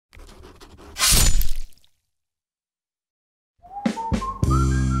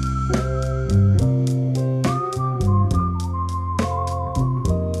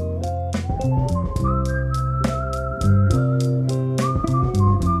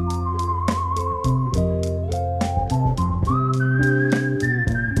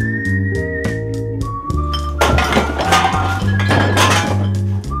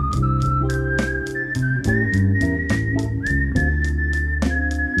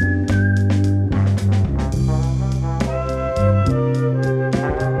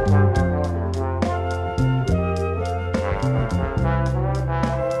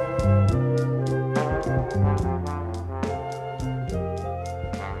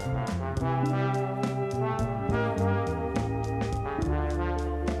Oh,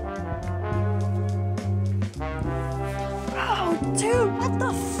 dude, what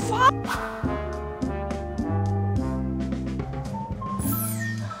the fuck?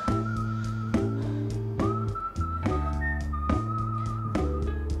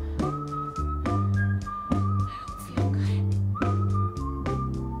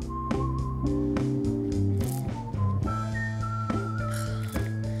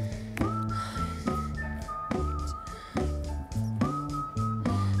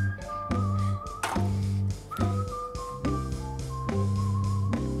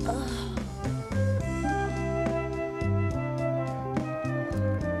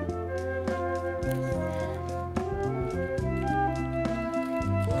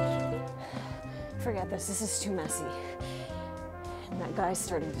 Forget this. This is too messy. And that guy's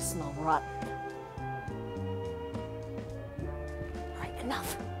starting to smell rotten. All right,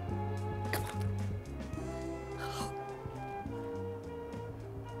 enough. Come on.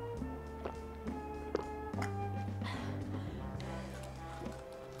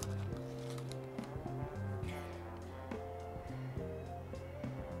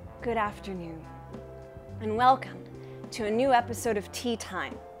 Good afternoon, and welcome to a new episode of Tea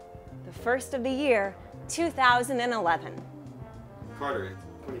Time. The first of the year, 2011. Carter,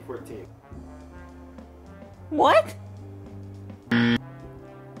 2014. What?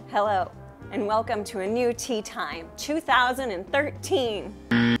 Hello, and welcome to a new Tea Time, 2013.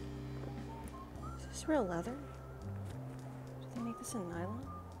 Is this real leather? Did they make this in nylon?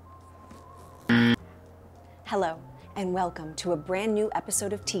 Hello, and welcome to a brand new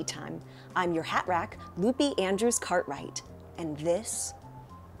episode of Tea Time. I'm your hat rack, Loopy Andrews Cartwright, and this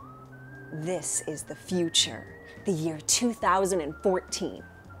is the future, the year 2014.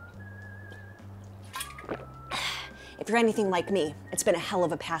 If you're anything like me, it's been a hell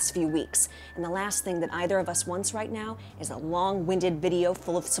of a past few weeks, and the last thing that either of us wants right now is a long-winded video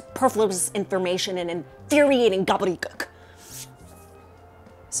full of superfluous information and infuriating gobbledygook.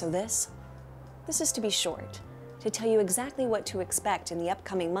 So this is to be short, to tell you exactly what to expect in the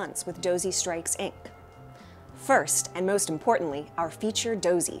upcoming months with Dosey Strikes Inc. First, and most importantly, our feature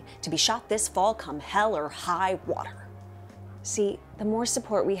Dosey, to be shot this fall come hell or high water. See, the more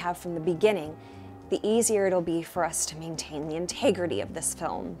support we have from the beginning, the easier it'll be for us to maintain the integrity of this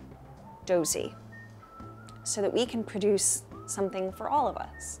film, Dosey, so that we can produce something for all of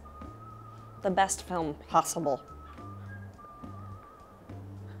us. The best film possible.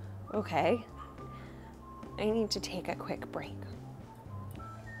 Okay, I need to take a quick break.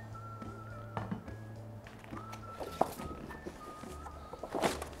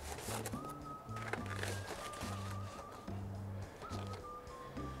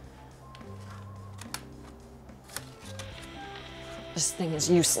 This thing is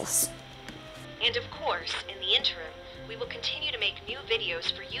useless. And of course, in the interim, we will continue to make new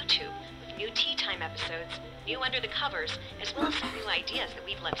videos for YouTube with new Tea Time episodes, new Under the Covers, as well as some new ideas that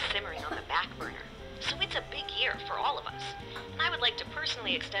we've left simmering on the back burner. So it's a big year for all of us. And I would like to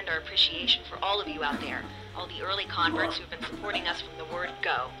personally extend our appreciation for all of you out there, all the early converts who've been supporting us from the word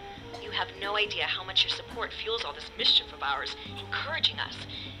go. You have no idea how much your support fuels all this mischief of ours, encouraging us.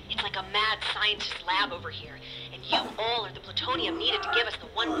 It's like a mad scientist lab over here, and you all are the plutonium needed to give us the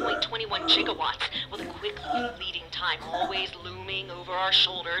 1.21 gigawatts, with a quick fleeting time always looming over our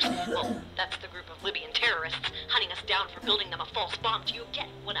shoulders. Well, that's the group of Libyan terrorists hunting us down for building them a false bomb. Do you get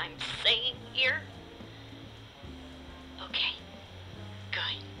what I'm saying here? Okay,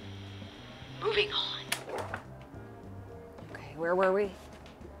 good. Moving on. Okay, where were we?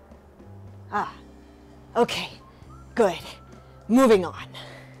 Okay, good. Moving on.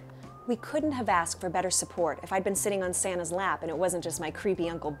 We couldn't have asked for better support if I'd been sitting on Santa's lap and it wasn't just my creepy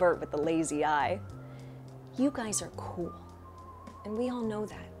Uncle Bert with the lazy eye. You guys are cool, and we all know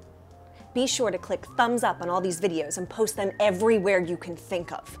that. Be sure to click thumbs up on all these videos and post them everywhere you can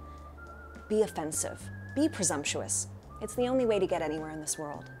think of. Be offensive. Be presumptuous. It's the only way to get anywhere in this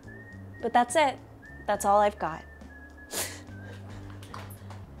world. But that's it. That's all I've got.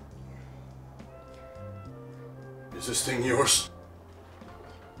 Is this thing yours?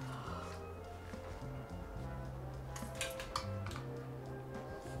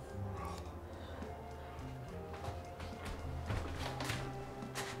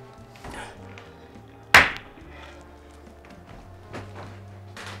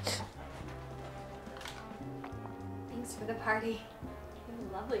 Thanks for the party. What a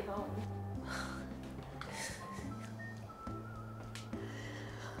lovely home.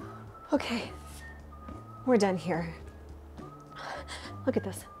 Okay, we're done here. Look at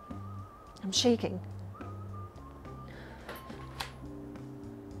this. I'm shaking.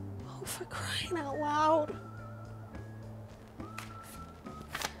 Oh, for crying out loud.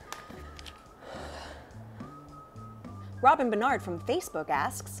 Robin Bernard from Facebook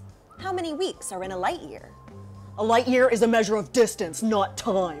asks, how many weeks are in a light year? A light year is a measure of distance, not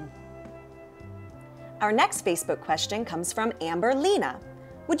time. Our next Facebook question comes from Amber Lena.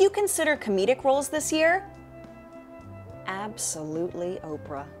 Would you consider comedic roles this year? Absolutely,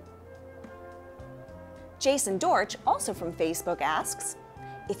 Oprah. Jason Dorch, also from Facebook, asks,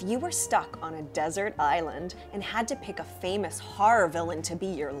 if you were stuck on a desert island and had to pick a famous horror villain to be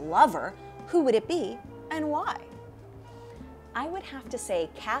your lover, who would it be and why? I would have to say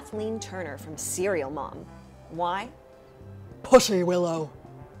Kathleen Turner from Serial Mom. Why? Pussy Willow.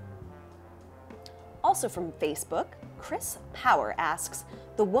 Also from Facebook, Chris Power asks,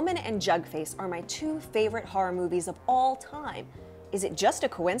 The Woman and Jugface are my two favorite horror movies of all time. Is it just a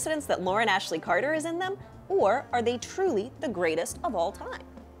coincidence that Lauren Ashley Carter is in them, or are they truly the greatest of all time?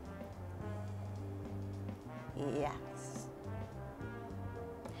 Yes.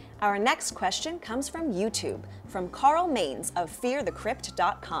 Our next question comes from YouTube, from Carl Maines of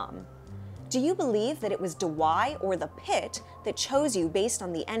fearthecrypt.com. Do you believe that it was DeWy or the Pit that chose you based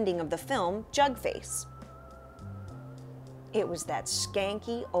on the ending of the film Jugface? It was that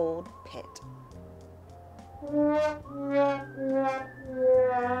skanky old Pit.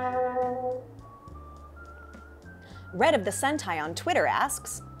 Red of the Sentai on Twitter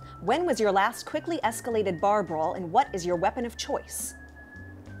asks, when was your last quickly escalated bar brawl and what is your weapon of choice?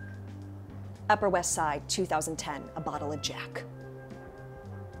 Upper West Side, 2010, a bottle of Jack.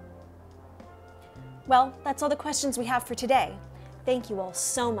 Well, that's all the questions we have for today. Thank you all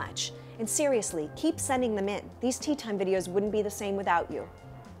so much. And seriously, keep sending them in. These tea time videos wouldn't be the same without you.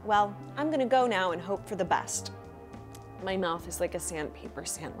 Well, I'm gonna go now and hope for the best. My mouth is like a sandpaper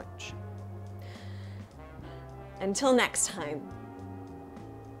sandwich. Until next time.